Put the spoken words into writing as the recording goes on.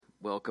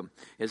Welcome.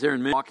 As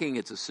Aaron mentioned, Walking,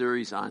 it's a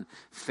series on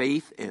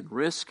faith and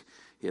risk.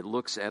 It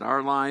looks at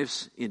our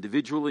lives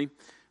individually,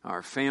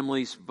 our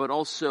families, but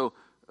also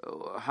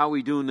how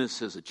we doing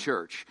this as a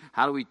church.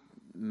 How do we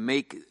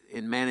make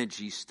and manage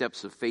these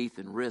steps of faith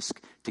and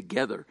risk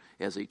together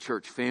as a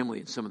church family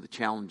and some of the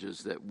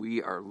challenges that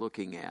we are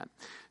looking at.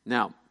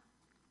 Now,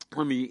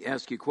 let me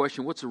ask you a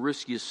question. What's the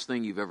riskiest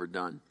thing you've ever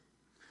done?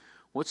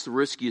 What's the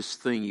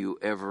riskiest thing you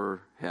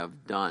ever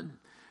have done?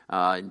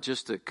 In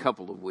just a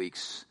couple of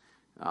weeks,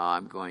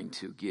 I'm going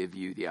to give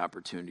you the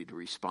opportunity to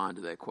respond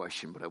to that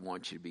question, but I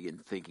want you to begin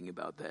thinking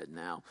about that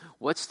now.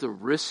 What's the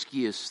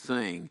riskiest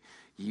thing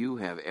you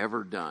have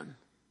ever done?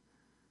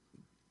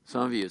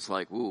 Some of you, it's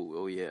like, ooh,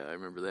 oh yeah, I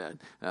remember that.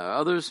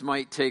 Others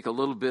might take a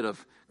little bit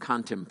of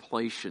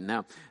contemplation.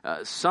 Now,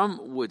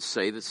 some would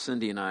say that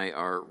Cindy and I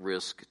are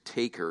risk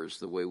takers,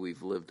 the way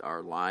we've lived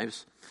our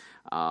lives.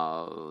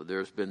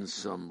 There's been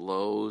some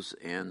lows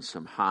and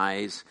some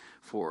highs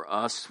for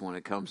us when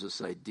it comes to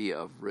this idea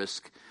of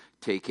risk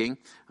taking.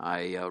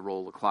 I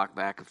rolled the clock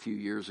back a few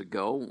years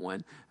ago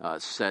when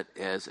set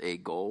as a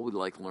goal, we'd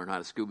like to learn how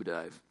to scuba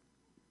dive.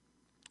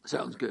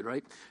 Sounds good,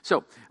 right?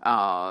 So,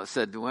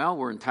 said, well,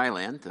 we're in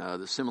Thailand.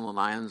 The Similan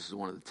Islands is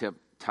one of the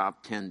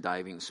top 10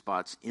 diving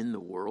spots in the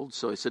world.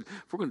 So I said,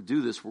 if we're going to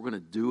do this, we're going to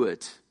do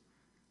it.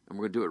 And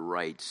we're going to do it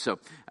right. So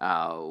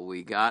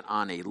we got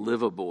on a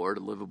liveaboard.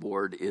 A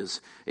liveaboard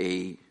is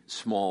a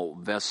small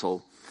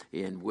vessel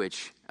in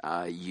which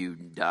you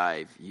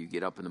dive. You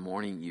get up in the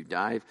morning, you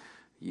dive,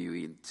 you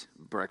eat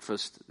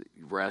breakfast,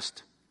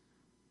 rest,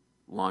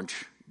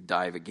 lunch,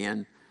 dive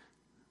again,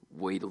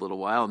 wait a little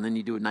while, and then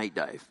you do a night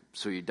dive.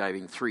 So you're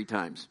diving 3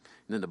 times.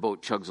 And then the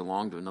boat chugs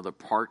along to another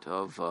part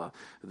of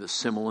the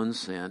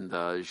Similans,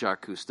 and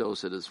Jacques Cousteau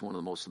said it's one of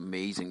the most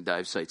amazing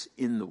dive sites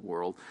in the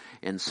world.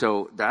 And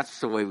so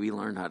that's the way we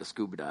learned how to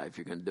scuba dive. If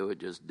you're going to do it,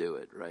 just do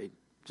it, right?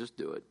 Just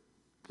do it.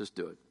 Just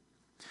do it.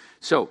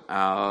 So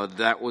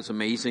that was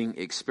amazing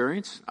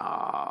experience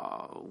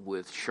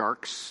with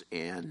sharks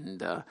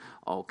and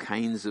all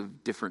kinds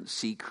of different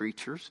sea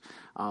creatures.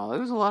 It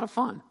was a lot of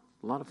fun.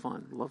 A lot of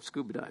fun. Love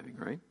scuba diving,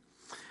 right?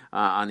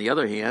 On the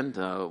other hand,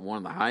 one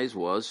of the highs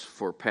was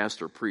for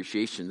pastor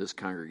appreciation, this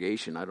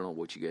congregation. I don't know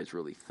what you guys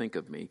really think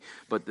of me,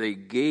 but they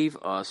gave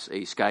us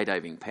a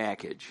skydiving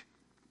package.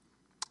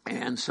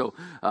 And so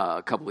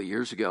a couple of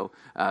years ago,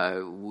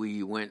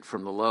 we went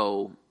from the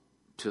low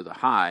to the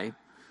high,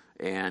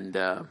 and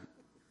that's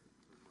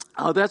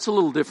a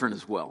little different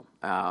as well.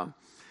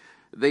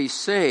 They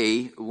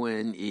say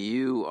when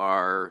you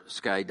are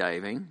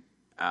skydiving,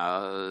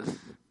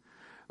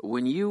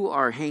 when you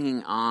are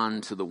hanging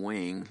on to the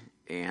wing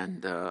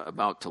and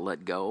about to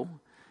let go,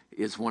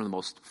 is one of the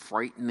most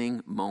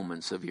frightening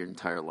moments of your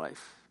entire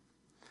life.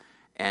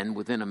 And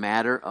within a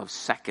matter of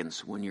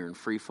seconds, when you're in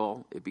free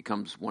fall, it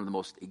becomes one of the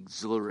most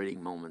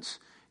exhilarating moments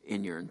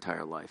in your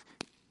entire life.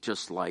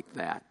 Just like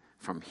that,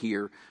 from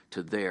here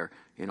to there,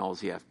 and all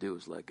you have to do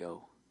is let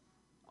go.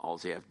 All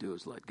you have to do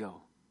is let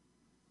go.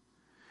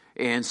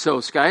 And so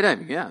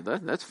skydiving, yeah,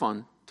 that's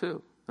fun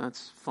too.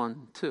 That's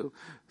fun, too.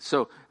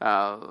 So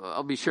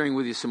I'll be sharing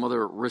with you some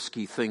other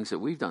risky things that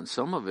we've done.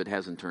 Some of it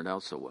hasn't turned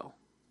out so well.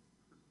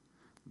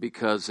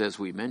 Because, as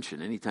we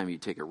mentioned, anytime you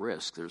take a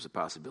risk, there's a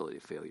possibility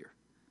of failure.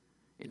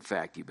 In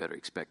fact, you better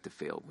expect to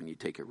fail when you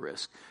take a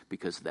risk,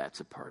 because that's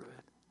a part of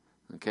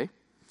it. Okay?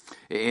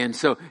 And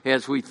so,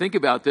 as we think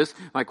about this,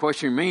 my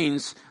question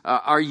remains,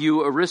 are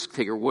you a risk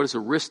taker? What is a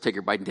risk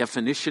taker? By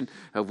definition,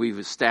 we've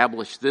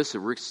established this. A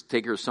risk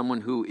taker is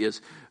someone who is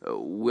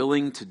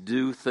willing to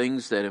do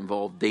things that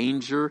involve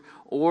danger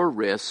or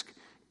risk,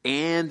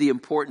 and the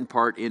important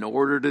part, in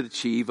order to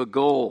achieve a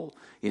goal.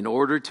 In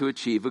order to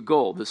achieve a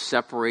goal. This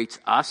separates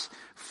us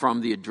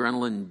from the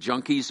adrenaline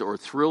junkies or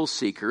thrill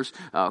seekers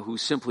who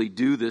simply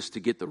do this to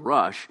get the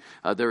rush.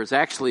 There is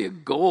actually a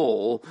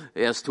goal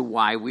as to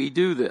why we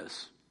do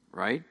this.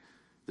 Right?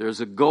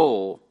 There's a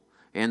goal.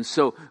 And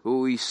so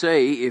we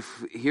say,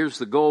 if here's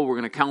the goal, we're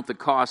going to count the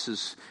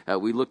costs as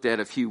we looked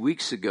at a few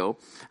weeks ago.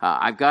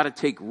 I've got to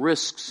take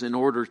risks in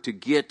order to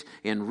get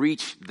and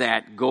reach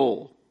that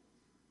goal.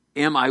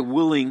 Am I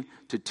willing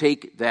to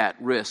take that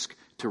risk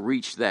to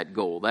reach that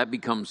goal? That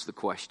becomes the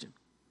question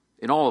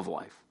in all of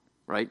life,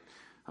 right?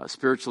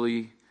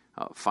 Spiritually,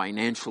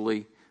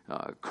 financially,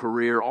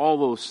 career, all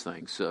those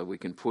things we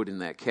can put in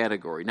that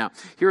category. Now,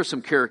 here are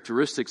some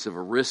characteristics of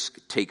a risk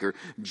taker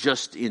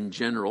just in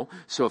general.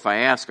 So if I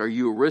ask, are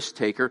you a risk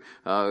taker,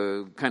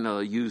 kind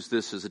of use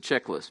this as a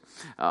checklist.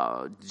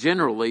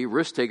 Generally,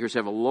 risk takers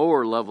have a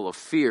lower level of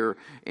fear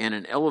and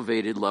an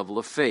elevated level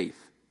of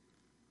faith.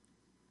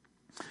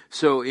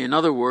 So, in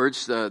other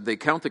words, they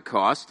count the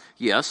cost.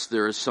 Yes,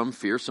 there is some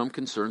fear, some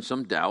concern,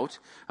 some doubt,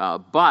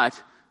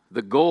 but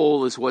the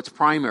goal is what's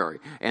primary,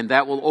 and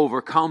that will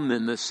overcome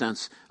then this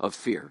sense of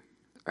fear,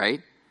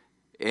 right?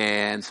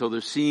 And so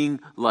they're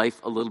seeing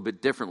life a little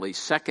bit differently.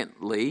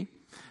 Secondly,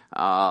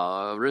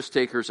 risk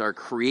takers are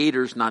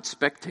creators, not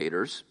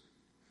spectators,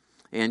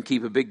 and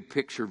keep a big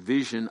picture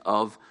vision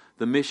of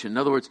the mission. In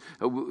other words,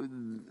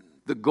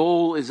 The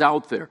goal is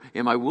out there.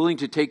 Am I willing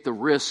to take the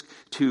risk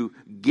to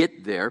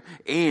get there?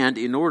 And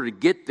in order to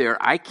get there,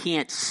 I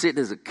can't sit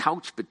as a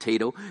couch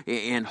potato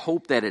and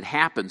hope that it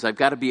happens. I've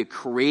got to be a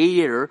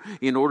creator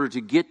in order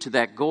to get to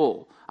that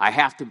goal. I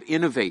have to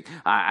innovate.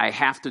 I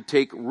have to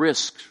take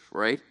risks,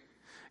 right?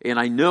 And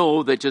I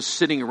know that just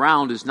sitting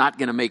around is not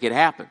going to make it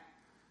happen.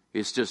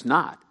 It's just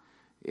not.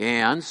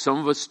 And some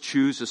of us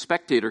choose a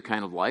spectator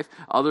kind of life.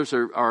 Others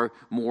are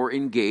more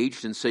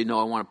engaged and say, no,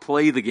 I want to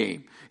play the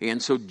game.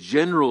 And so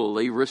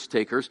generally, risk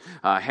takers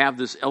have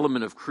this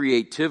element of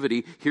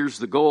creativity. Here's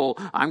the goal.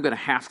 I'm going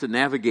to have to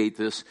navigate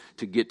this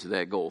to get to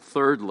that goal.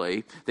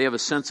 Thirdly, they have a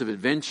sense of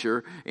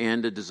adventure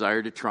and a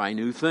desire to try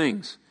new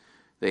things.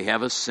 They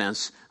have a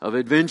sense of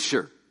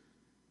adventure.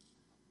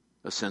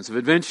 A sense of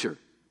adventure.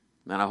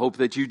 And I hope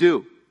that you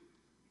do.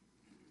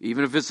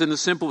 Even if it's in the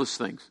simplest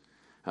things.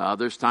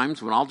 There's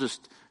times when I'll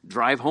just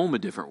drive home a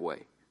different way.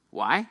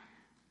 Why?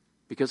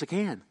 Because I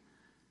can.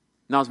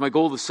 Now, is my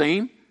goal the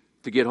same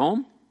to get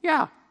home?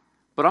 Yeah.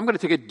 But I'm going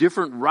to take a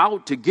different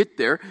route to get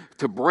there,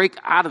 to break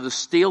out of the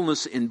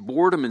staleness and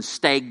boredom and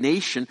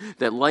stagnation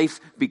that life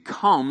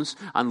becomes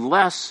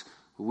unless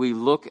we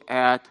look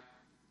at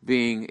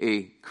being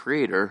a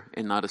creator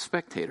and not a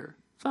spectator.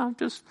 So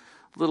just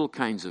little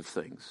kinds of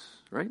things,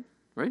 right?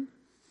 Right?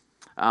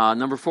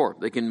 Number 4,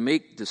 they can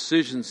make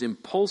decisions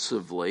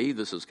impulsively.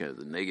 This is kind of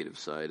the negative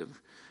side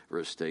of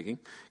risk-taking.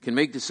 Can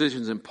make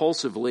decisions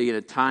impulsively and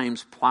at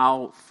times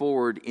plow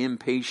forward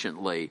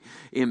impatiently.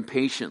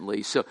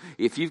 So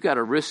if you've got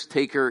a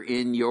risk-taker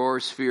in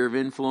your sphere of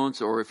influence,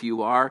 or if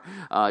you are,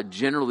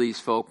 generally these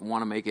folk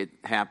want to make it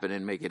happen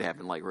and make it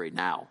happen like right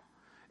now.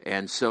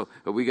 And so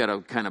we got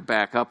to kind of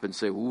back up and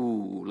say,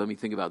 ooh, let me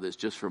think about this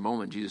just for a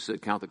moment. Jesus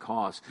said, count the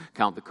cost.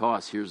 Count the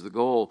cost. Here's the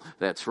goal.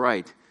 That's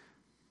right.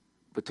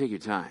 But take your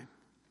time.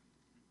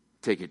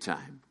 Take your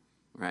time,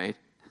 right?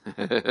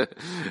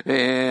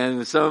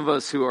 And some of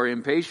us who are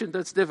impatient,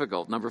 that's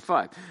difficult. Number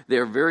 5,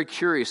 they're very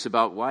curious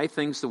about why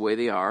things the way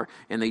they are,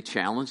 and they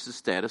challenge the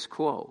status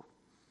quo.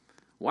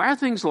 Why are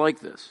things like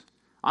this?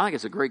 I think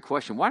it's a great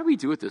question. Why do we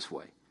do it this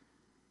way?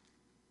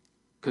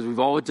 Because we've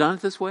always done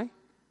it this way?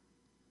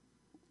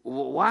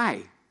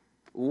 Why?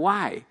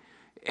 Why?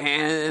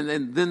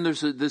 And then there's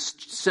this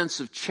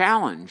sense of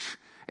challenge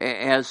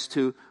as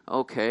to,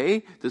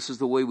 okay, this is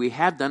the way we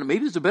have done it. Maybe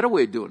there's a better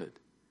way of doing it.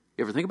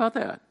 You ever think about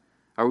that?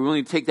 Are we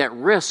willing to take that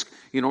risk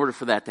in order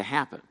for that to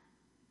happen?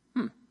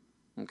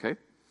 Okay.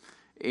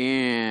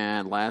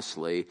 And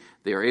lastly,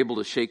 they are able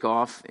to shake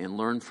off and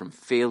learn from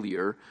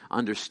failure,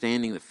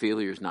 understanding that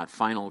failure is not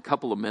final. A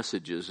couple of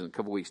messages, and a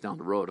couple weeks down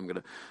the road, I'm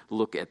going to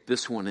look at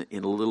this one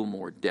in a little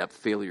more depth.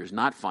 Failure is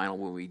not final.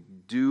 When we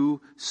do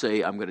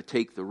say, I'm going to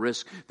take the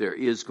risk, there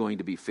is going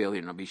to be failure,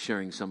 and I'll be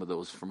sharing some of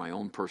those from my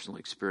own personal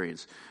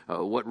experience.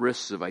 What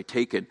risks have I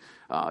taken?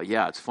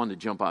 Yeah, it's fun to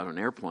jump out of an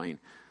airplane.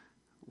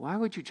 Why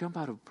would you jump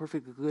out of a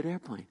perfectly good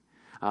airplane?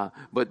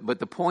 But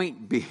the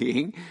point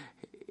being,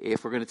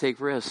 if we're going to take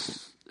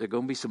risks, there are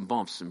going to be some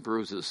bumps and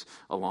bruises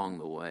along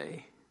the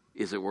way.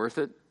 Is it worth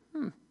it?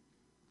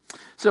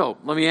 So,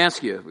 let me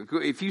ask you,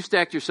 if you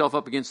stacked yourself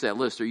up against that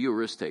list, are you a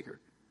risk taker?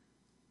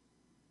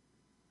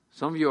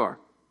 Some of you are.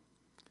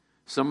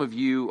 Some of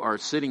you are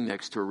sitting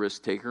next to a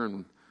risk taker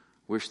and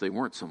wish they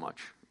weren't so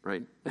much,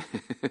 right?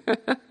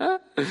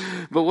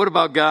 But what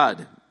about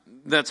God?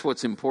 That's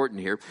what's important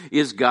here.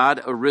 Is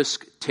God a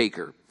risk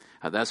taker?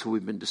 That's what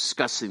we've been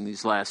discussing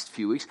these last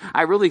few weeks.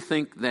 I really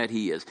think that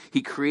he is.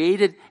 He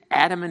created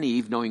Adam and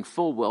Eve knowing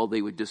full well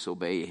they would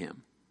disobey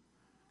him.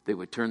 They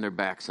would turn their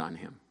backs on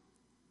him.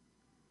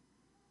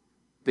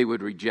 They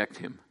would reject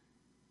him.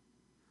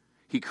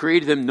 He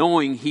created them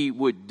knowing he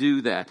would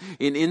do that.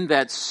 And in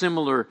that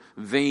similar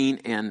vein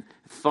and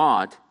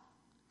thought,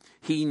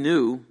 he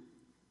knew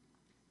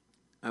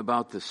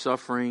about the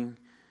suffering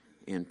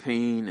and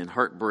pain and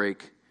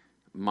heartbreak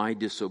my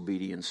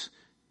disobedience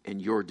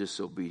and your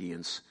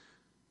disobedience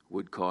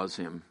would cause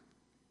him.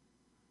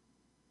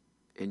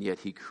 And yet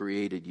he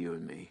created you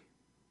and me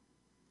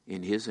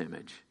in his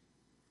image,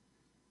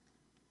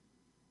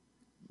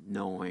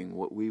 knowing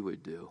what we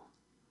would do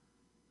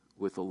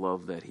with the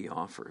love that he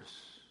offers.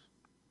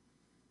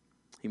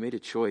 He made a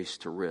choice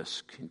to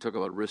risk. He talked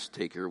about risk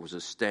taker. It was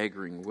a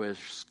staggering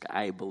risk,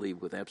 I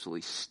believe, with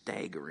absolutely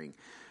staggering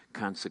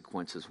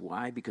consequences.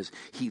 Why? Because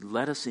he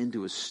led us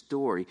into a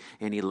story,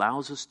 and he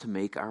allows us to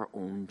make our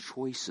own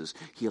choices.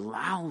 He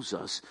allows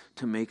us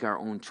to make our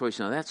own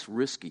choices. Now, that's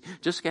risky.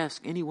 Just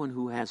ask anyone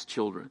who has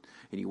children,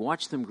 and you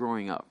watch them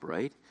growing up,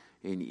 right?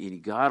 And you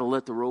got to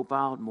let the rope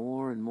out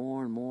more and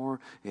more and more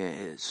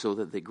so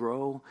that they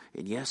grow.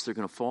 And yes, they're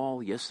going to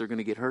fall. Yes, they're going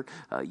to get hurt.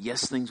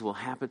 Yes, things will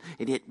happen.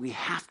 And yet we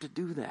have to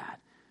do that.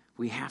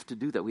 We have to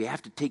do that. We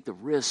have to take the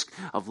risk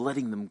of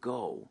letting them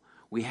go.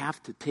 We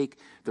have to take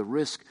the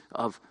risk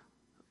of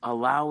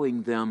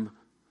allowing them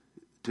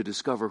to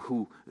discover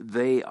who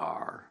they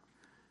are.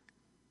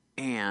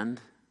 And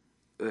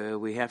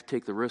we have to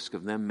take the risk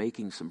of them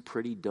making some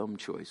pretty dumb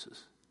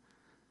choices.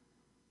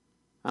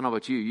 I don't know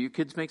about you. You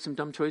kids make some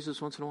dumb choices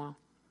once in a while?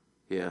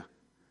 Yeah.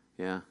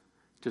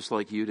 Just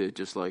like you did,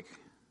 just like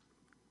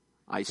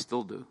I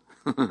still do.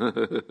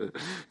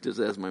 Just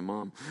ask my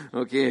mom.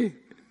 Okay.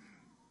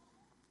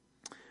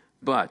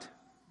 But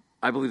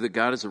I believe that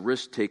God is a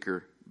risk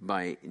taker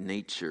by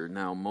nature.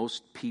 Now,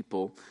 most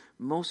people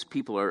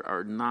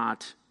are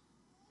not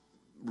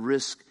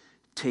risk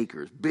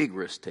takers, big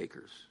risk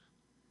takers.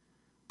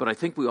 But I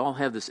think we all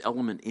have this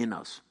element in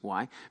us.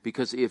 Why?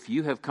 Because if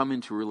you have come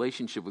into a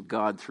relationship with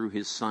God through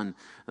His Son,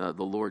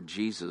 the Lord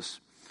Jesus,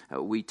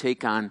 we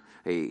take on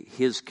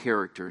His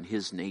character and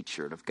His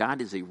nature. And if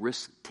God is a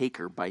risk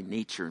taker by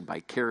nature and by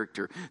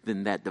character,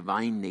 then that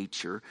divine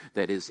nature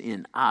that is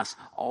in us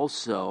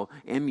also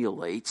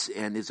emulates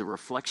and is a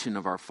reflection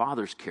of our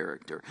Father's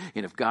character.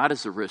 And if God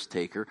is a risk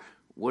taker,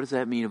 what does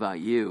that mean about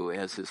you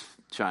as His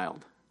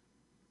child?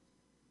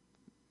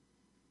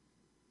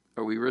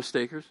 Are we risk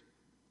takers?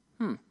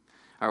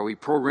 Are we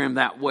programmed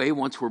that way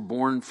once we're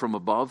born from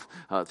above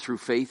through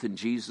faith in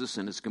Jesus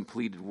and His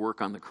completed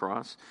work on the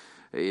cross?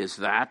 Is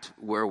that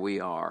where we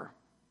are?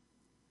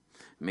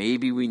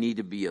 Maybe we need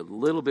to be a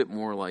little bit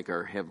more like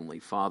our Heavenly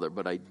Father,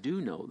 but I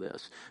do know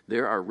this.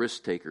 There are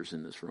risk takers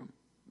in this room.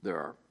 There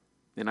are.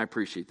 And I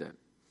appreciate that.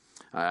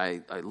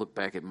 I look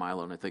back at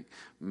Milo and I think,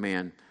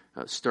 man,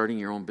 starting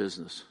your own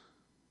business,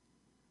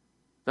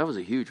 that was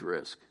a huge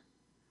risk.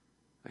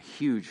 A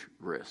huge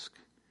risk.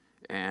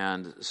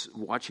 And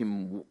watch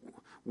him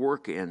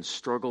work and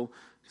struggle,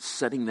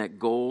 setting that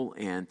goal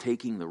and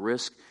taking the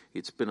risk,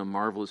 it's been a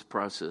marvelous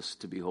process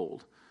to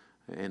behold.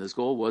 And his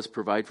goal was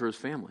provide for his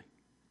family.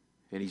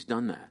 And he's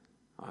done that.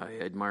 I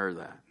admire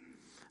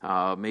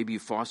that. Maybe you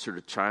fostered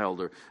a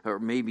child, or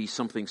maybe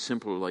something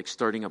simpler like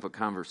starting up a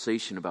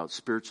conversation about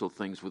spiritual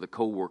things with a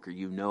coworker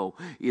you know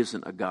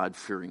isn't a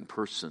God-fearing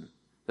person.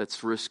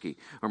 That's risky.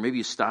 Or maybe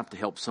you stopped to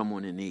help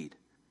someone in need.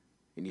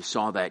 And you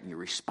saw that and you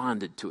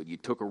responded to it. You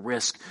took a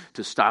risk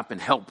to stop and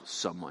help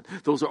someone.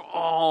 Those are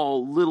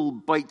all little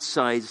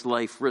bite-sized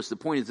life risks. The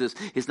point is this,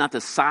 it's not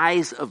the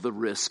size of the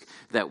risk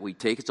that we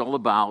take. It's all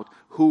about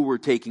who we're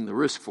taking the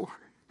risk for.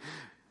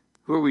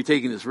 Who are we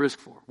taking this risk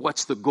for?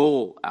 What's the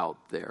goal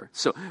out there?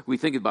 So we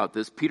think about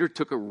this. Peter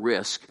took a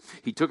risk.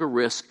 He took a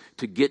risk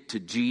to get to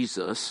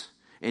Jesus,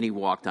 and he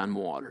walked on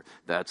water.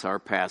 That's our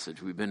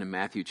passage. We've been in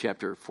Matthew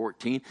chapter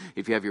 14.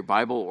 If you have your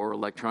Bible or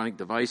electronic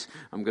device,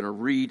 I'm going to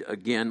read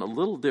again a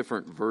little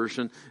different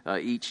version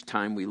each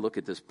time we look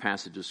at this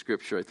passage of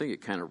Scripture. I think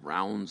it kind of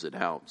rounds it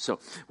out. So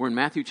we're in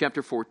Matthew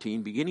chapter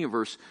 14, beginning of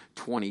verse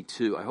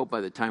 22. I hope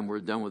by the time we're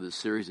done with this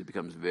series, it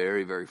becomes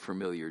very, very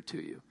familiar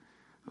to you.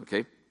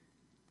 Okay?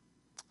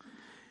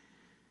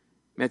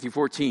 Matthew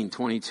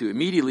 14:22.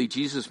 Immediately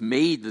Jesus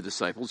made the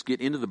disciples get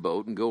into the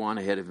boat and go on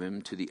ahead of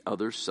him to the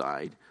other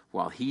side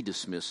while he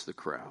dismissed the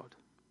crowd.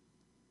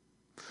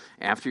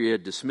 After he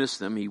had dismissed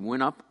them, he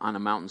went up on a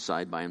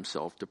mountainside by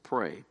himself to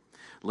pray.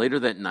 Later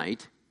that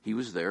night, he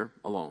was there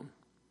alone.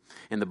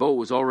 And the boat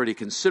was already a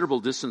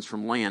considerable distance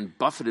from land,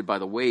 buffeted by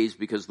the waves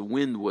because the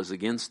wind was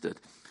against it.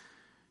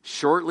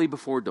 Shortly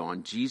before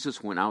dawn,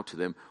 Jesus went out to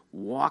them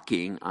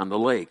walking on the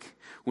lake.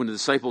 When the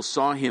disciples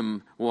saw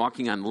him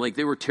walking on the lake,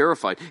 they were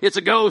terrified. "It's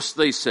a ghost,"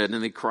 they said,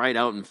 and they cried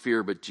out in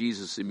fear. But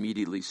Jesus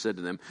immediately said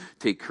to them,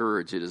 "Take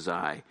courage, it is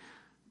I.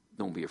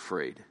 Don't be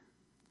afraid."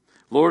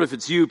 "Lord, if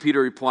it's you,"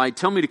 Peter replied,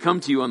 "tell me to come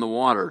to you on the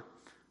water."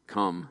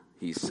 "Come,"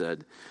 he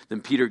said.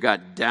 Then Peter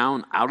got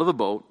down out of the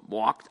boat,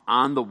 walked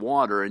on the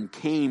water, and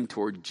came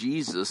toward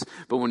Jesus.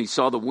 But when he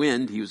saw the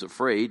wind, he was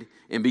afraid,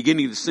 and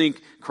beginning to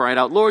sink, cried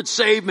out, "Lord,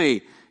 save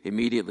me!"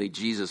 Immediately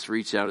Jesus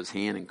reached out his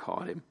hand and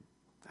caught him.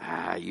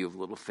 "You have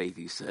little faith,"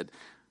 he said.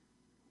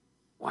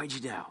 "Why'd you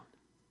doubt?"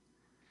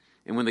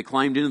 And when they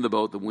climbed into the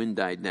boat, the wind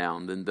died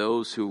down. Then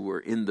those who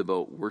were in the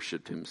boat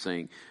worshipped him,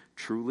 saying,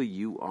 "Truly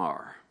you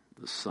are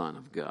the Son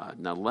of God."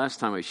 Now, the last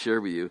time I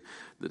shared with you,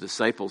 the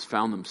disciples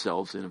found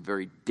themselves in a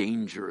very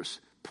dangerous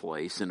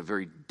place, in a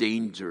very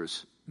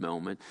dangerous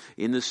moment,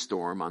 in the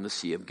storm on the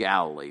Sea of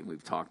Galilee.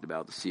 We've talked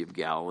about the Sea of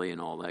Galilee and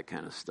all that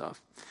kind of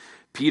stuff.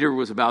 Peter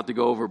was about to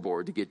go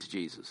overboard to get to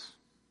Jesus.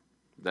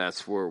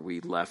 That's where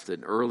we left it.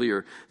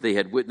 Earlier, they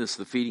had witnessed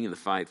the feeding of the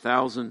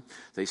 5,000.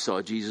 They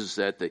saw Jesus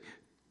at the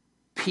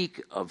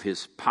peak of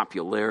his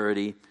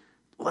popularity.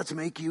 "Let's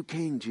make you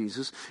king,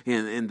 Jesus."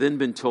 And then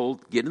been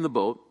told, get in the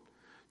boat,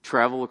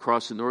 travel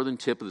across the northern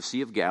tip of the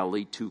Sea of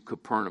Galilee to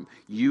Capernaum.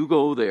 You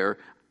go there,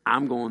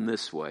 I'm going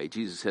this way.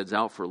 Jesus heads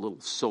out for a little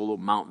solo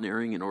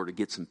mountaineering in order to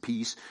get some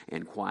peace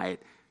and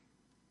quiet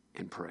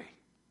and pray.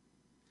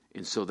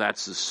 And so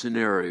that's the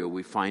scenario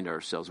we find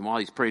ourselves. And while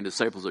he's praying,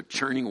 disciples are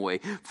churning away,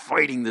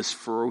 fighting this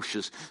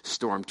ferocious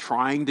storm,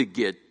 trying to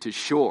get to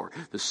shore.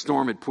 The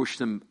storm had pushed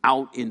them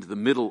out into the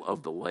middle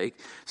of the lake.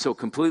 So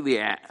completely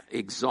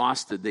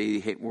exhausted,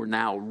 they were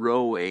now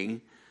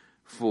rowing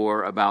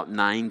for about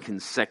 9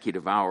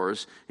 consecutive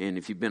hours. And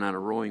if you've been on a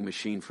rowing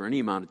machine for any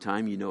amount of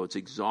time, you know it's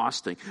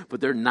exhausting. But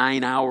they're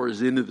 9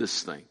 hours into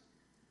this thing.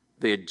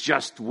 They had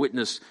just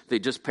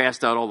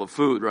passed out all the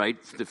food, right,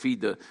 to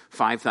feed the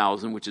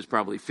 5,000, which is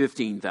probably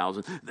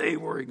 15,000. They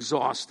were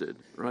exhausted,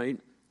 right?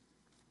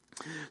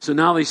 So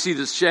now they see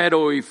this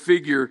shadowy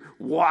figure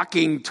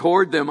walking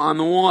toward them on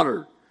the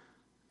water.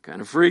 Kind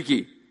of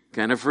freaky.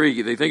 Kind of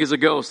freaky. They think it's a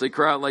ghost. They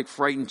cry out like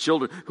frightened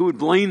children. Who would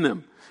blame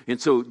them? And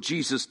so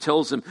Jesus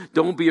tells them,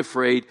 don't be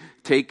afraid.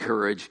 Take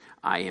courage.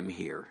 I am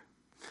here.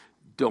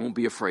 Don't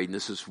be afraid. And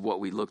this is what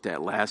we looked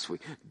at last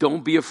week.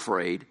 Don't be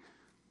afraid.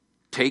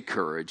 Take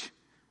courage.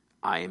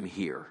 I am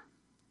here.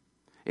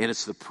 And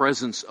it's the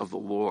presence of the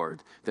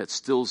Lord that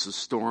stills the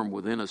storm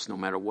within us no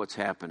matter what's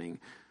happening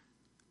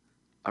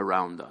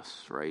around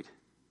us, right?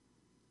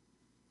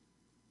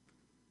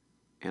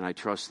 And I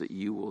trust that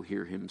you will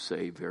hear him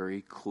say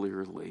very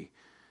clearly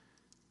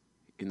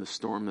in the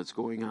storm that's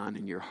going on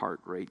in your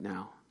heart right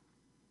now,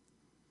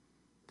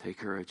 take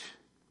courage.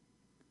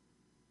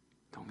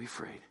 Don't be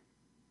afraid.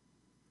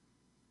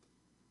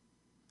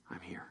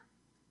 I'm here.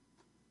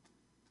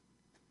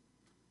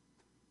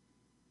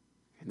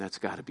 And that's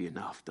got to be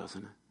enough,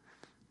 doesn't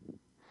it?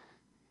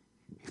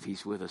 If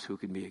he's with us, who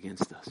can be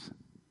against us?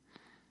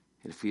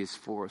 And if he is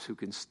for us, who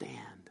can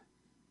stand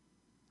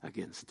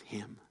against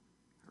him,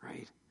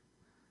 right?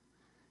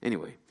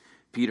 Anyway,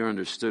 Peter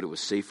understood it was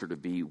safer to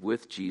be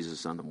with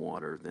Jesus on the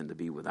water than to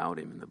be without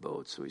him in the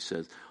boat. So he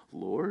says,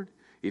 Lord,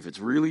 if it's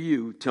really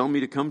you, tell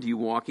me to come to you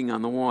walking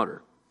on the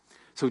water.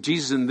 So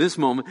Jesus in this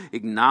moment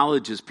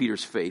acknowledges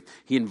Peter's faith.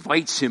 He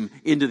invites him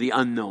into the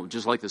unknown,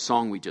 just like the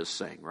song we just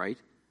sang, right?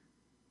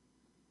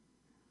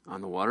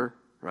 On the water,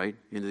 right?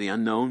 Into the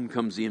unknown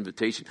comes the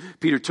invitation.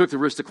 Peter took the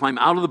risk to climb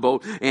out of the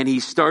boat, and he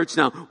starts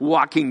now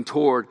walking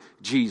toward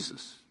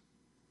Jesus.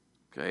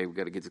 Okay, we've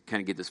got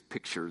to get this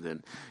picture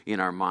then in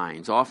our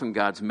minds. Often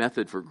God's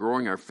method for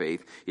growing our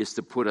faith is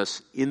to put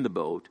us in the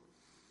boat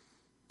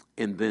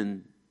and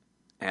then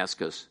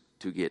ask us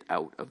to get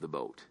out of the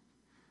boat.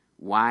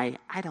 Why?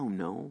 I don't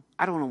know.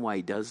 I don't know why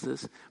he does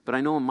this, but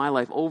I know in my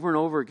life over and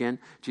over again,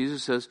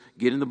 Jesus says,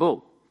 get in the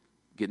boat.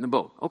 Get in the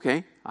boat.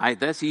 Okay,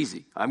 that's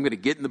easy. I'm going to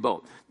get in the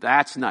boat.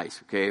 That's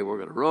nice. Okay, we're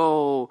going to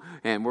row,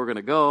 and we're going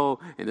to go,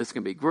 and this is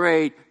going to be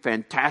great,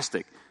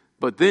 fantastic.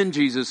 But then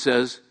Jesus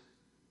says,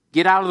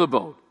 get out of the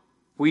boat.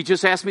 Well, he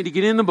just asked me to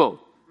get in the boat.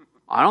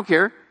 I don't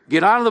care.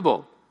 Get out of the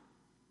boat.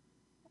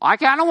 I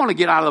don't want to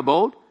get out of the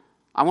boat.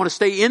 I want to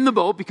stay in the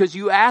boat because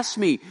you asked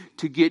me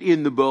to get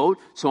in the boat,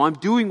 so I'm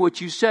doing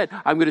what you said.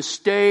 I'm going to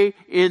stay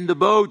in the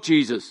boat,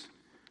 Jesus.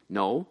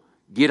 No,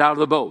 get out of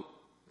the boat.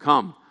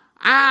 Come.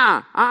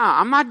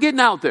 I'm not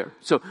getting out there.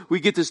 So we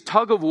get this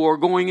tug of war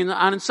going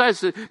on inside.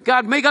 So,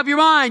 God, make up your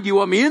mind. Do you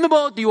want me in the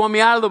boat? Do you want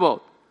me out of the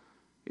boat?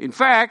 In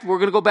fact, we're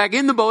going to go back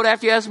in the boat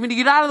after you ask me to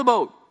get out of the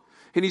boat.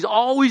 And he's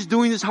always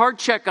doing this heart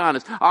check on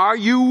us. Are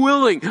you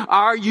willing?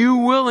 Are you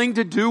willing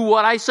to do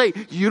what I say?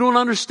 You don't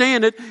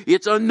understand it.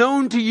 It's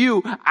unknown to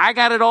you. I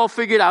got it all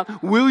figured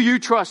out. Will you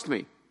trust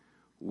me?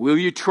 Will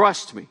you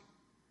trust me?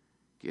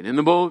 Get in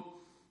the boat.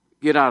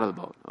 Get out of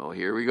the boat. Oh,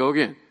 here we go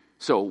again.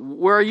 So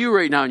where are you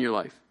right now in your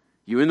life?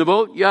 You in the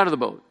boat? You out of the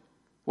boat?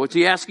 What's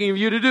he asking of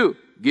you to do?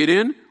 Get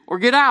in or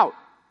get out?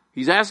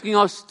 He's asking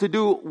us to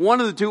do one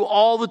of the two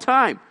all the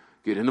time.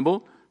 Get in the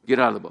boat. Get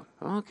out of the boat.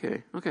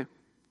 Okay.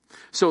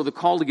 So the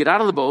call to get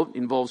out of the boat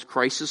involves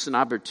crisis and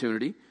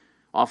opportunity,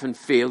 often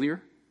failure,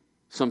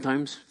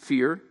 sometimes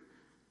fear,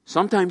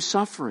 sometimes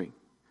suffering.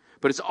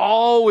 But it's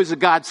always a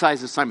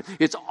God-sized assignment.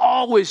 It's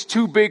always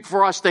too big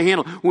for us to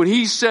handle. When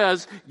he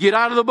says, get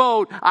out of the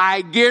boat,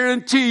 I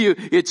guarantee you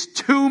it's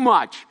too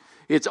much.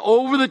 It's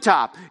over the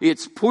top.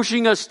 It's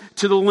pushing us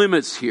to the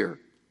limits here.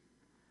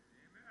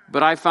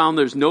 But I found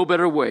there's no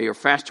better way or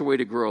faster way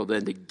to grow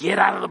than to get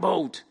out of the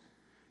boat.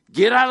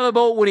 Get out of the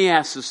boat when he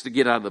asks us to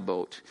get out of the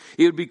boat.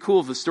 It would be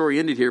cool if the story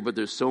ended here, but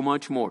there's so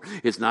much more.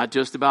 It's not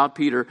just about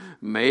Peter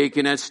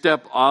making that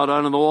step out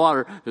onto the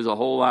water. There's a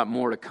whole lot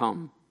more to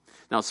come.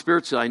 Now,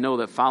 spiritually, I know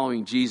that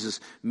following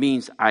Jesus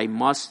means I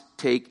must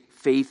take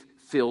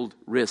faith-filled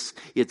risks.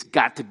 It's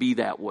got to be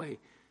that way.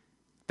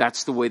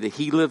 That's the way that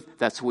he lived.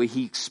 That's the way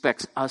he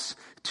expects us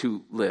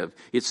to live.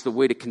 It's the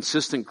way to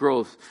consistent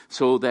growth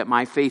so that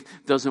my faith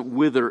doesn't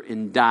wither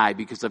and die.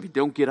 Because if you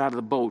don't get out of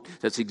the boat,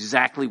 that's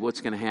exactly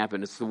what's going to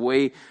happen. It's the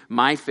way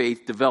my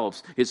faith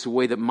develops. It's the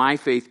way that my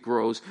faith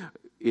grows.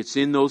 It's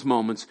in those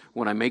moments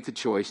when I make the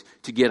choice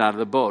to get out of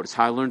the boat. It's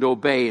how I learned to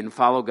obey and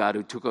follow God,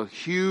 who took a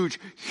huge,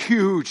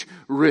 huge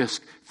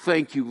risk.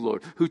 Thank you,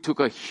 Lord. Who took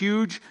a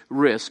huge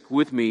risk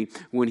with me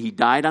when he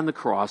died on the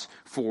cross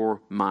for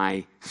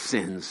my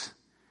sins.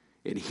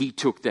 And he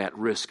took that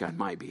risk on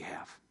my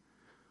behalf.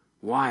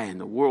 Why in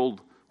the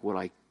world would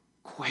I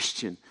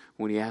question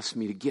when he asked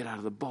me to get out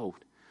of the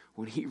boat,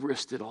 when he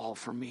risked it all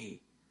for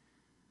me?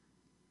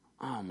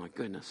 Oh my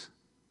goodness.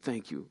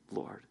 Thank you,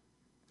 Lord.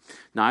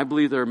 Now, I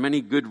believe there are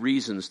many good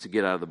reasons to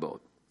get out of the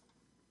boat.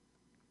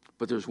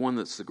 But there's one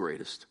that's the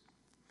greatest.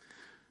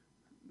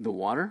 The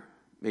water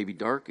may be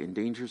dark and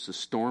dangerous. The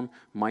storm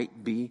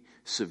might be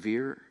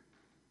severe.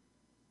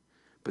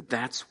 But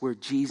that's where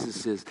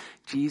Jesus is.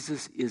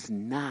 Jesus is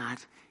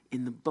not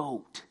in the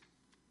boat.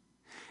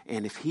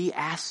 And if he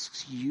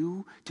asks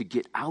you to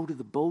get out of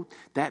the boat,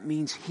 that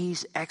means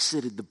he's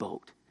exited the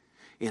boat.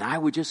 And I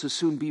would just as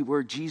soon be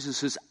where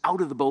Jesus is out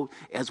of the boat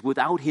as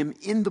without him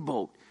in the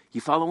boat.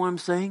 You follow what I'm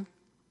saying?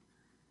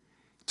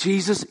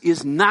 Jesus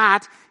is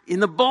not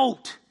in the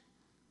boat.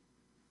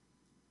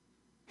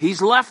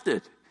 He's left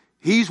it.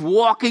 He's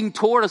walking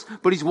toward us,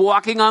 but he's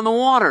walking on the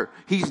water.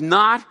 He's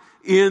not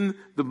in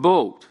the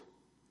boat.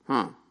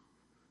 When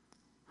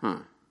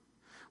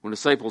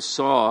disciples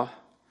saw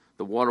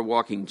the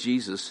water-walking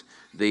Jesus,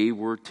 they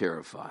were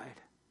terrified.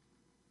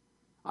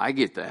 I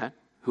get that.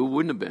 Who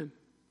wouldn't have been?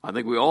 I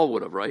think we all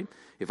would have, right?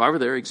 If I were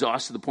there,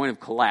 exhausted to the point of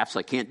collapse,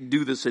 I can't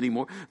do this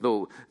anymore.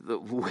 The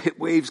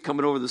waves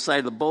coming over the side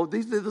of the boat,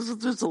 this is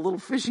just a little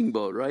fishing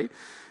boat, right?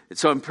 And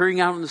so I'm peering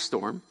out in the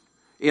storm,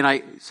 and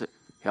I said,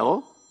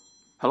 hello?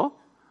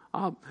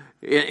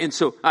 And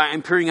so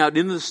I'm peering out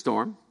into the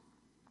storm,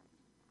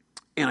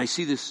 and I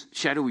see this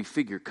shadowy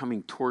figure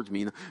coming towards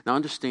me. Now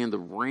understand, the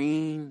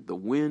rain, the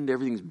wind,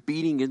 everything's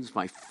beating against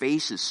my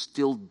face. It's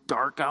still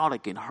dark out. I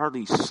can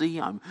hardly see.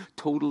 I'm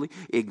totally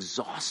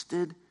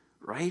exhausted,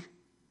 right?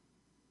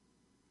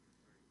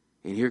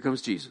 And here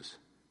comes Jesus.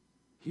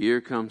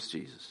 Here comes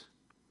Jesus.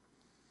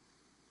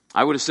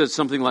 I would have said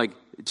something like,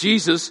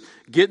 Jesus,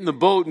 get in the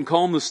boat and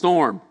calm the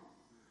storm.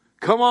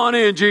 Come on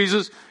in,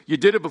 Jesus. You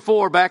did it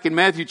before back in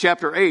Matthew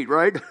chapter 8,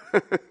 right?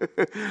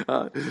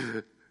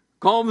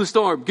 Calm the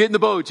storm. Get in the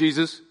boat,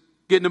 Jesus.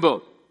 Get in the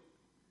boat.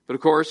 But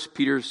of course,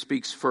 Peter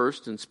speaks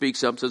first and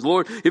speaks up and says,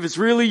 Lord, if it's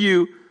really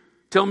you,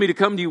 tell me to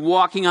come to you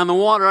walking on the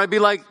water. I'd be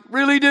like,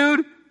 really,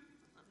 dude?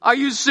 Are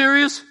you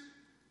serious?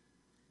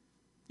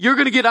 You're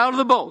going to get out of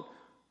the boat.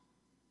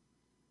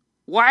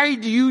 Why are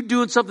you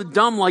doing something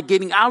dumb like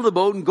getting out of the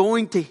boat and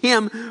going to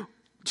him?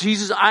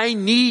 Jesus, I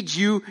need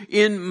you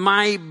in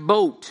my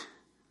boat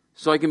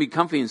so I can be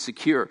comfy and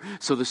secure,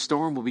 so the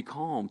storm will be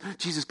calm.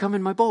 Jesus, come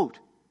in my boat.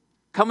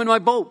 Come in my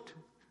boat.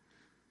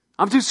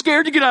 I'm too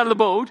scared to get out of the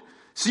boat,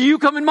 so you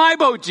come in my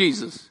boat,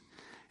 Jesus.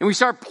 And we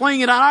start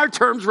playing it on our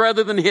terms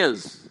rather than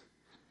his.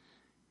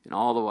 And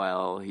all the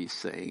while he's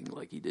saying,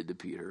 like he did to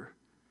Peter,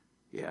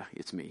 yeah,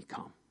 it's me,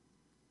 come.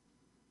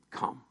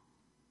 Come.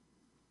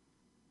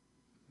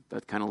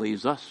 That kind of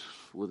leaves us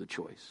with a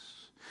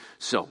choice.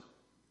 So,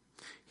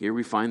 here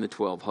we find the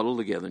 12 huddled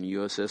together in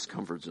USS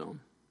Comfort Zone.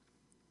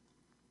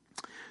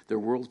 Their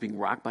world's being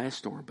rocked by a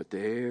storm, but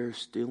they're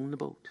still in the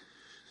boat.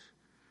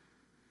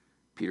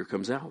 Peter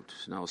comes out.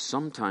 Now,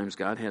 sometimes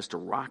God has to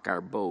rock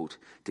our boat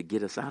to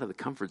get us out of the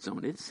comfort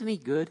zone. Isn't he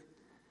good?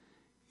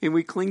 And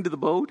we cling to the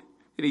boat,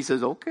 and he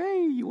says,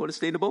 okay, you want to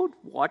stay in the boat?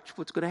 Watch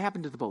what's going to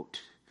happen to the boat.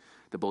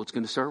 The boat's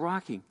going to start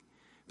rocking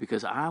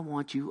because I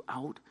want you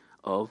out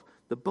of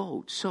the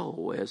boat.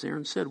 So, as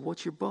Aaron said,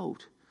 what's your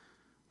boat?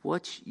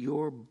 What's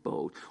your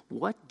boat?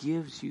 What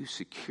gives you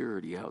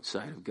security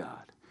outside of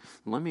God?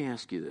 Let me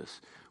ask you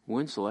this.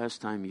 When's the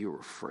last time you were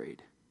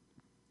afraid?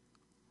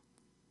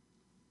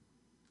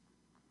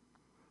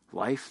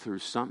 Life threw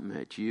something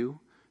at you,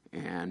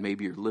 and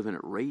maybe you're living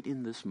it right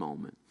in this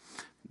moment.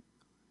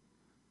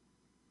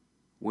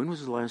 When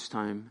was the last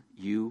time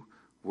you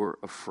were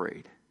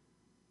afraid?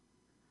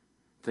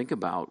 Think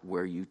about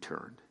where you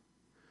turned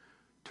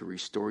to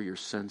restore your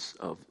sense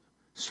of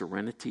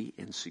serenity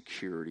and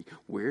security.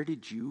 Where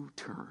did you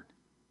turn?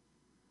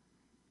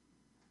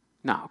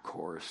 Now, of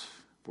course,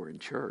 if we're in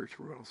church,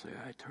 we're going to say,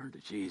 I turned to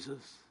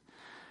Jesus.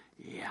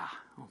 Yeah,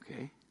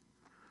 okay.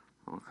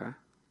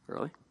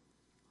 Really?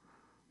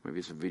 Maybe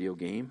it's a video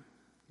game.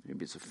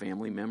 Maybe it's a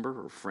family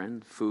member or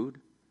friend, food,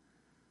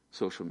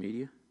 social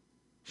media,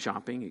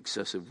 shopping,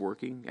 excessive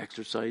working,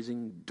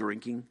 exercising,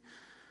 drinking,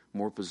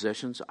 more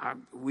possessions.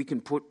 We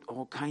can put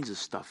all kinds of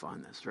stuff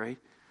on this, right?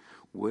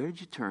 Where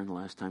did you turn the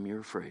last time you were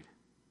afraid?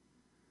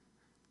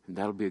 And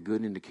that'll be a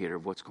good indicator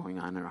of what's going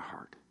on in our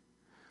heart.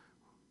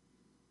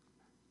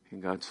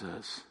 And God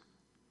says,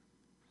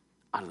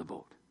 out of the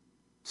boat.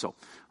 So,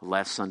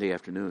 last Sunday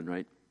afternoon,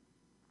 right?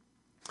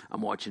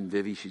 I'm watching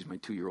Vivi. She's my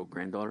 2-year-old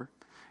granddaughter.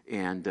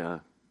 And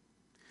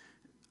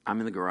I'm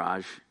in the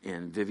garage,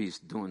 and Vivi's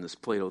doing this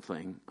Play-Doh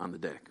thing on the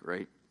deck,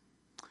 right?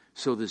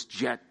 So this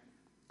jet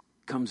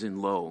comes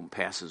in low and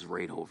passes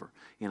right over.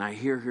 And I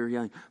hear her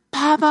yelling,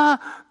 Papa,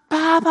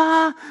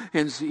 Papa.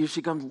 And so here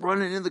she comes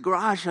running in the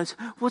garage. I said,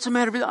 what's the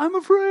matter, Vivi? I'm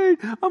afraid.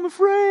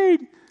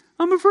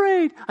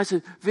 I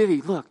said,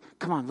 Vivi, look,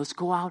 come on, let's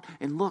go out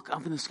and look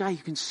up in the sky. You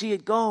can see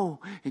it go.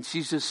 And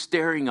she's just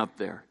staring up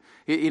there.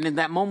 And in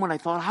that moment, I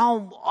thought,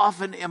 how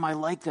often am I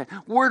like that?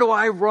 Where do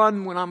I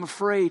run when I'm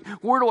afraid?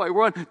 Where do I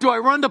run? Do I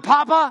run to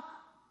Papa?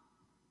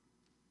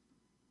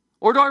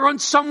 Or do I run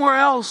somewhere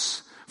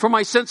else for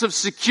my sense of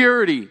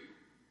security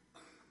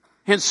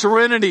and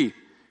serenity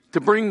to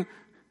bring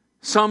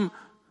some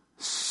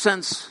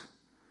sense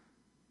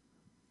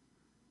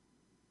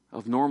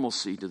of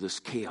normalcy to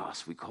this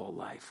chaos we call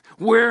life?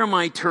 Where am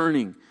I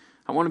turning?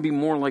 I want to be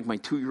more like my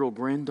 2-year-old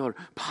granddaughter.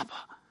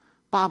 Papa,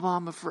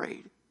 I'm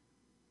afraid.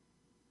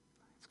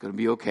 It's going to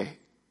be okay.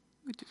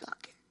 I'm just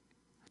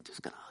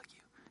going to hug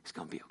you. It's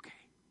going to be okay,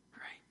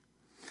 right?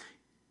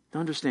 To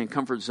understand,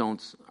 comfort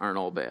zones aren't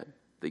all bad.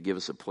 They give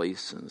us a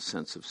place and a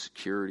sense of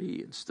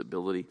security and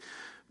stability.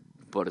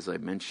 But as I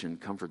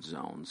mentioned, comfort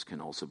zones can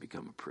also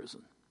become a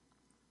prison.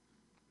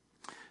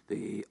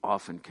 They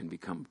often can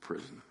become a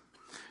prison.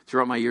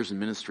 Throughout my years in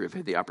ministry, I've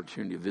had the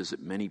opportunity to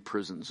visit many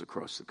prisons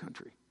across the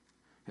country.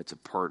 It's a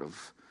part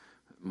of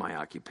my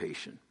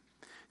occupation.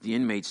 The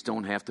inmates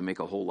don't have to make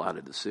a whole lot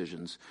of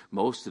decisions.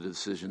 Most of the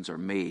decisions are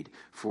made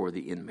for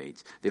the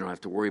inmates. They don't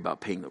have to worry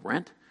about paying the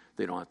rent.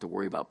 They don't have to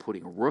worry about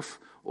putting a roof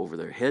over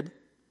their head.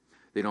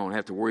 They don't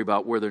have to worry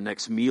about where their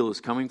next meal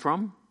is coming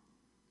from.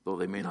 Though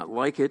they may not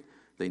like it,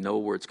 they know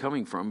where it's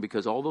coming from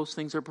because all those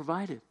things are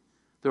provided.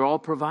 They're all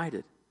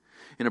provided.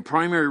 And a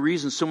primary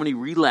reason so many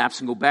relapse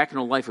and go back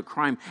into a life of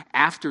crime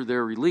after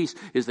their release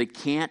is they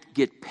can't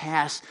get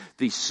past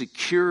the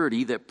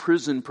security that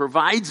prison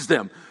provides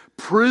them.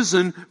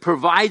 Prison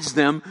provides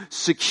them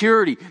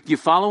security. Do you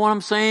follow what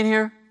I'm saying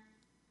here?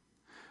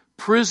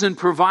 Prison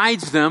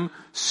provides them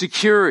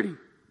security.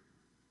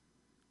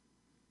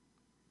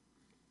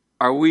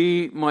 Are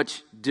we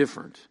much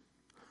different?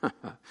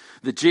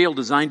 The jail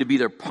designed to be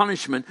their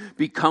punishment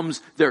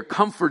becomes their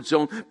comfort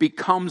zone,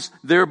 becomes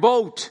their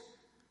boat.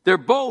 Their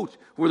boat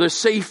where they're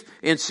safe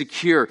and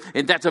secure.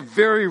 And that's a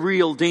very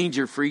real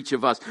danger for each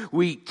of us.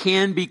 We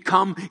can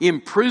become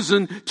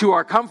imprisoned to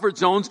our comfort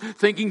zones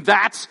thinking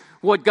that's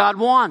what God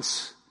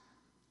wants.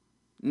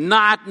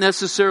 Not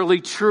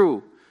necessarily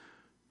true.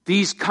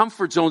 These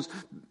comfort zones,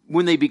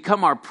 when they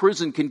become our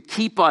prison, can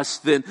keep us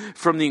then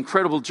from the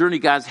incredible journey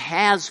God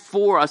has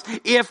for us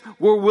if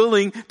we're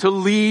willing to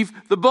leave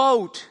the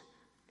boat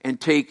and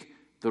take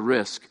the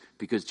risk.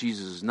 Because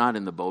Jesus is not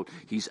in the boat.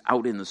 He's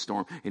out in the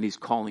storm and he's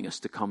calling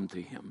us to come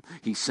to him.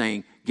 He's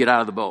saying, get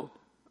out of the boat.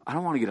 I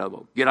don't want to get out of the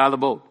boat. Get out of the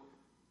boat.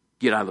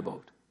 Get out of the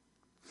boat.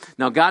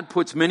 Now God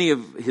puts many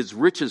of his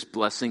richest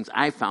blessings,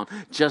 I found,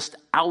 just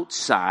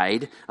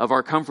outside of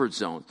our comfort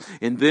zone.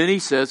 And then he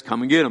says,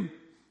 come and get them.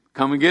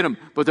 Come and get them.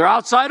 But they're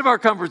outside of our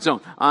comfort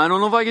zone. I don't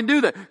know if I can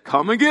do that.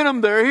 Come and get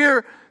them. They're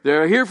here.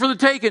 They're here for the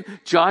taking.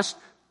 Just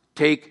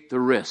take the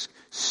risk.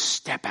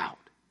 Step out.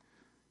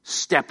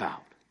 Step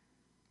out.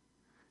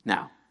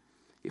 Now,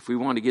 if we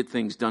want to get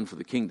things done for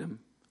the kingdom,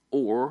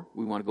 or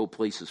we want to go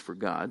places for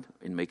God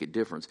and make a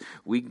difference,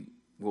 we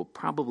will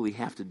probably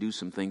have to do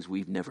some things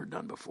we've never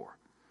done before.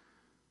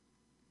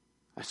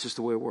 That's just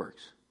the way it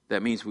works.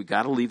 That means we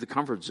got to leave the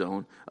comfort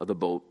zone of the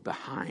boat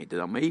behind.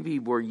 Now, maybe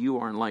where you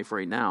are in life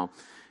right now,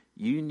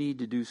 you need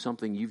to do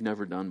something you've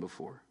never done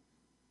before.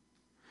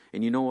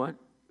 And you know what?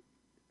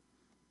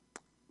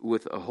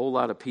 With a whole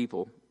lot of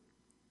people,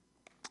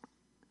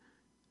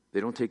 they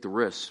don't take the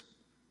risk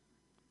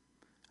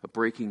of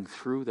breaking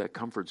through that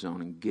comfort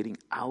zone and getting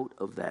out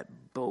of that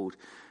boat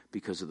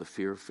because of the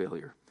fear of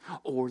failure.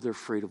 Or they're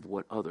afraid of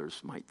what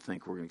others might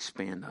think. We're going to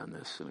expand on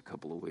this in a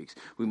couple of weeks.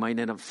 We might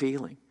end up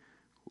failing.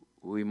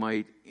 We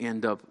might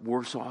end up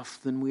worse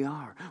off than we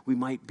are. We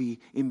might be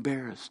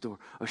embarrassed or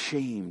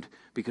ashamed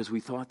because we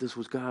thought this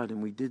was God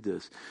and we did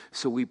this.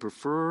 So we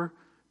prefer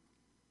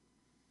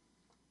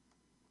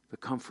the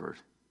comfort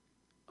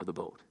of the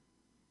boat.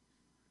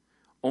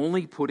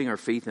 Only putting our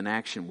faith in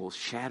action will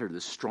shatter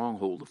the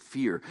stronghold of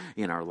fear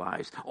in our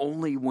lives.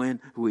 Only when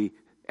we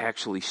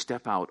actually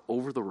step out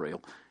over the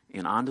rail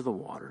and onto the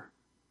water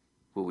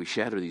will we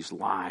shatter these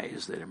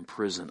lies that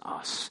imprison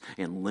us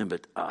and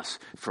limit us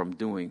from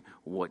doing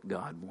what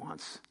God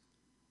wants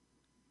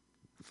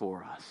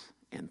for us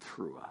and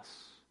through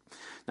us.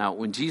 Now,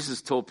 when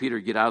Jesus told Peter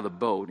to get out of the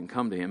boat and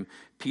come to him,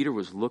 Peter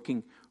was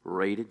looking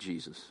right at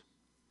Jesus.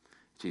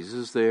 Jesus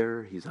is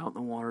there. He's out in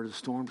the water. The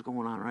storm's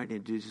going on, right?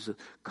 And Jesus says,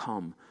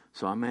 come.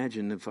 So I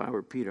imagine if I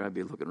were Peter, I'd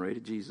be looking right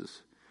at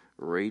Jesus.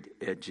 Right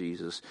at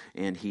Jesus.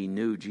 And he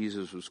knew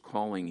Jesus was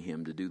calling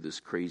him to do this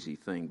crazy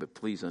thing. But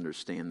please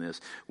understand this.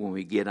 When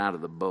we get out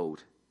of the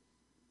boat,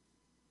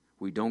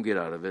 we don't get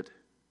out of it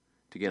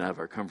to get out of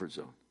our comfort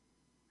zone.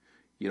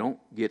 You don't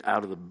get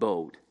out of the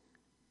boat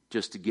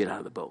just to get out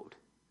of the boat.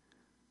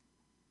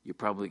 You're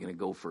probably going to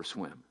go for a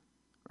swim,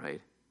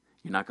 right?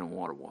 You're not going to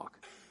water walk.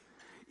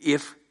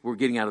 If we're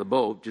getting out of the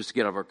boat just to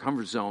get out of our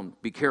comfort zone,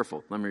 be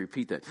careful. Let me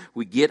repeat that.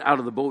 We get out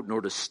of the boat in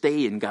order to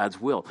stay in God's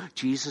will.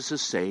 Jesus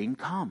is saying,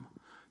 come.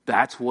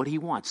 That's what he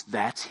wants.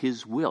 That's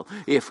his will.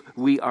 If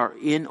we are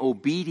in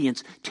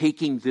obedience,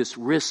 taking this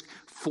risk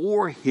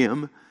for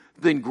him,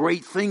 then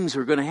great things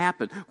are going to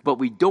happen. But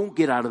we don't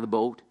get out of the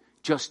boat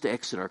just to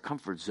exit our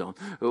comfort zone.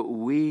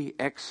 We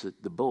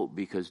exit the boat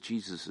because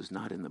Jesus is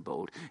not in the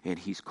boat, and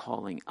he's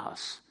calling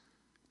us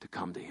to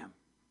come to him.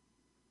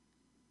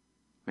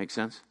 Make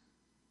sense?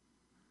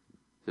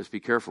 Just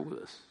be careful with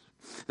this.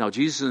 Now,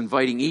 Jesus is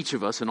inviting each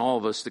of us and all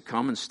of us to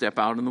come and step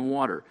out in the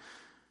water.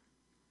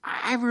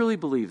 I really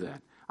believe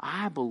that.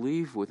 I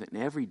believe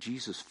within every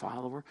Jesus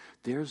follower,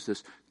 there's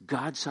this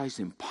God-sized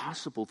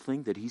impossible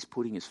thing that he's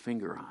putting his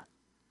finger on.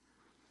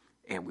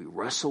 And we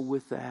wrestle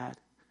with that.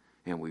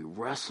 And we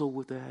wrestle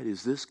with that.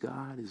 Is this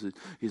God?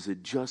 Is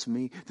it just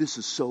me? This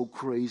is so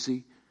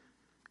crazy.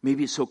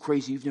 Maybe it's so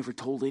crazy you've never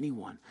told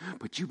anyone,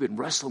 but you've been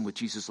wrestling with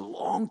Jesus a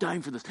long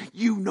time for this.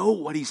 You know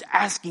what he's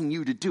asking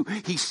you to do.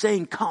 He's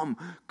saying, come,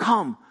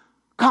 come,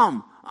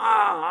 come.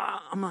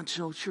 I'm not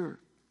so sure.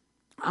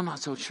 I'm not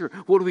so sure.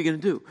 What are we going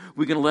to do?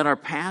 We're going to let our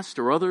past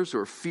or others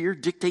or fear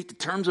dictate the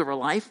terms of our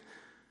life?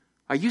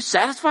 Are you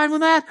satisfied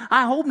with that?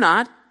 I hope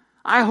not.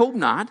 I hope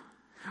not.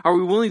 Are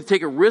we willing to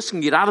take a risk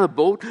and get out of the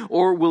boat,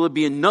 or will it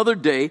be another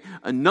day,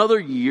 another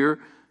year,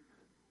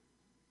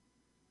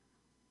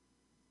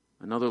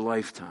 another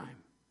lifetime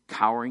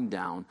cowering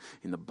down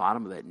in the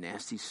bottom of that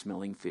nasty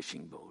smelling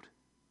fishing boat.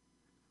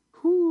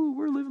 Whoo,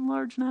 we're living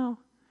large now.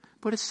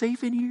 But it's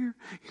safe in here.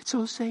 It's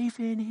so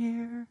safe in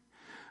here.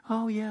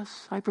 Oh,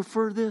 yes, I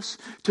prefer this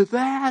to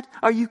that.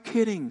 Are you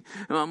kidding?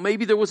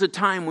 Maybe there was a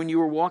time when you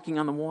were walking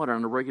on the water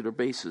on a regular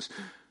basis.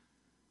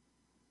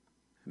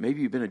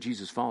 Maybe you've been a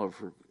Jesus follower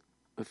for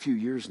a few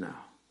years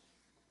now.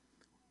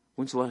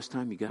 When's the last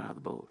time you got out of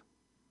the boat?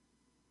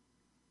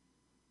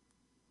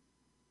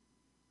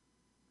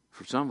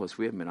 For some of us,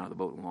 we haven't been out of the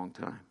boat in a long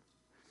time.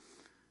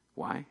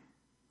 Why?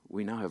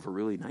 We now have a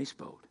really nice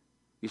boat.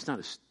 It's not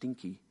a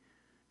stinky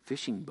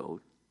fishing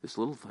boat, this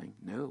little thing.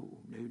 No.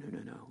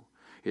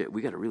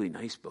 We got a really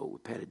nice boat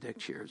with padded deck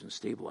chairs and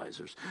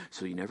stabilizers,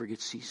 so you never get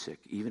seasick,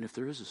 even if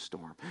there is a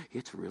storm.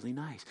 It's really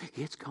nice.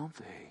 It's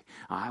comfy.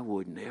 I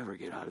would never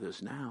get out of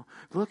this now.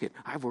 Look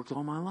I've worked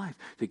all my life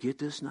to get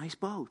this nice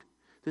boat.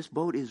 This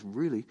boat is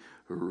really,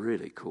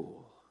 really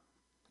cool.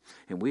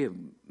 And we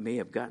may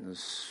have gotten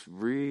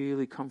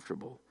really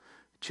comfortable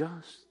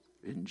just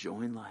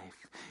enjoying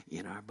life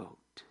in our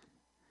boat.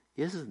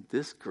 Isn't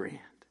this grand?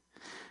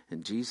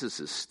 And Jesus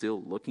is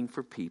still looking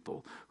for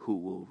people who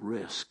will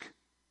risk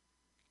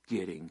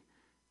getting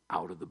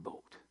out of the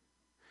boat.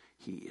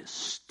 He is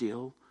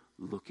still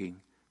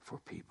looking for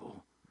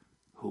people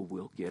who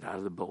will get out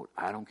of the boat.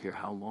 I don't care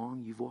how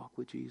long you've walked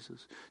with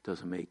Jesus.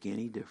 Doesn't make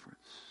any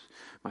difference.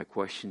 My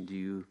question to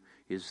you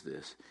is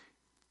this.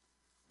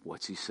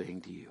 What's he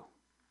saying to you?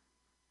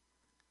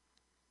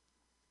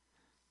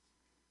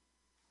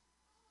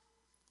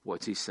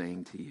 What's he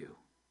saying to you?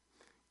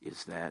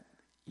 Is that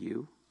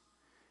you?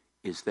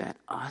 Is that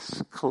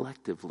us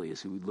collectively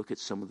as we look at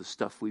some of the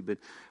stuff we've been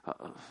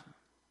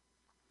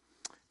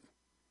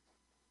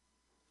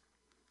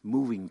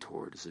moving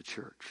toward as a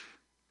church?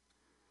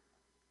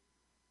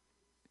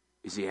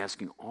 Is he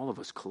asking all of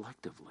us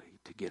collectively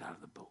to get out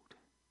of the boat?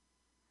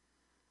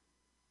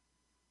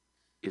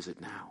 Is it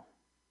now?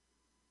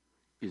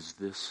 Is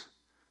this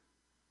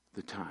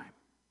the time?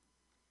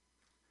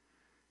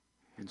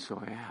 And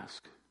so I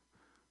ask,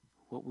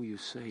 what will you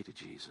say to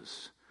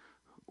Jesus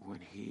when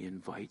he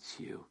invites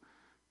you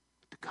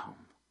to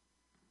come?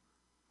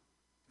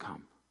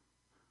 Come.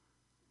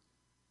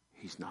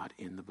 He's not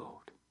in the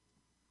boat.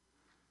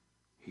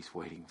 He's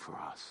waiting for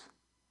us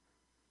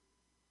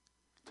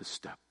to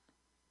step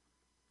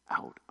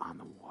out on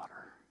the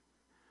water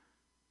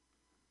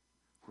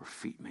where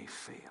feet may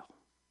fail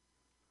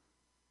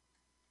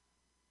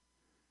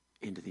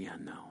into the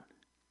unknown.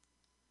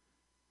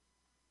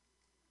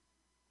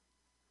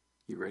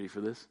 You ready for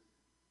this?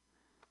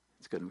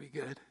 It's going to be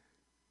good.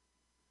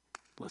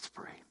 Let's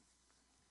pray.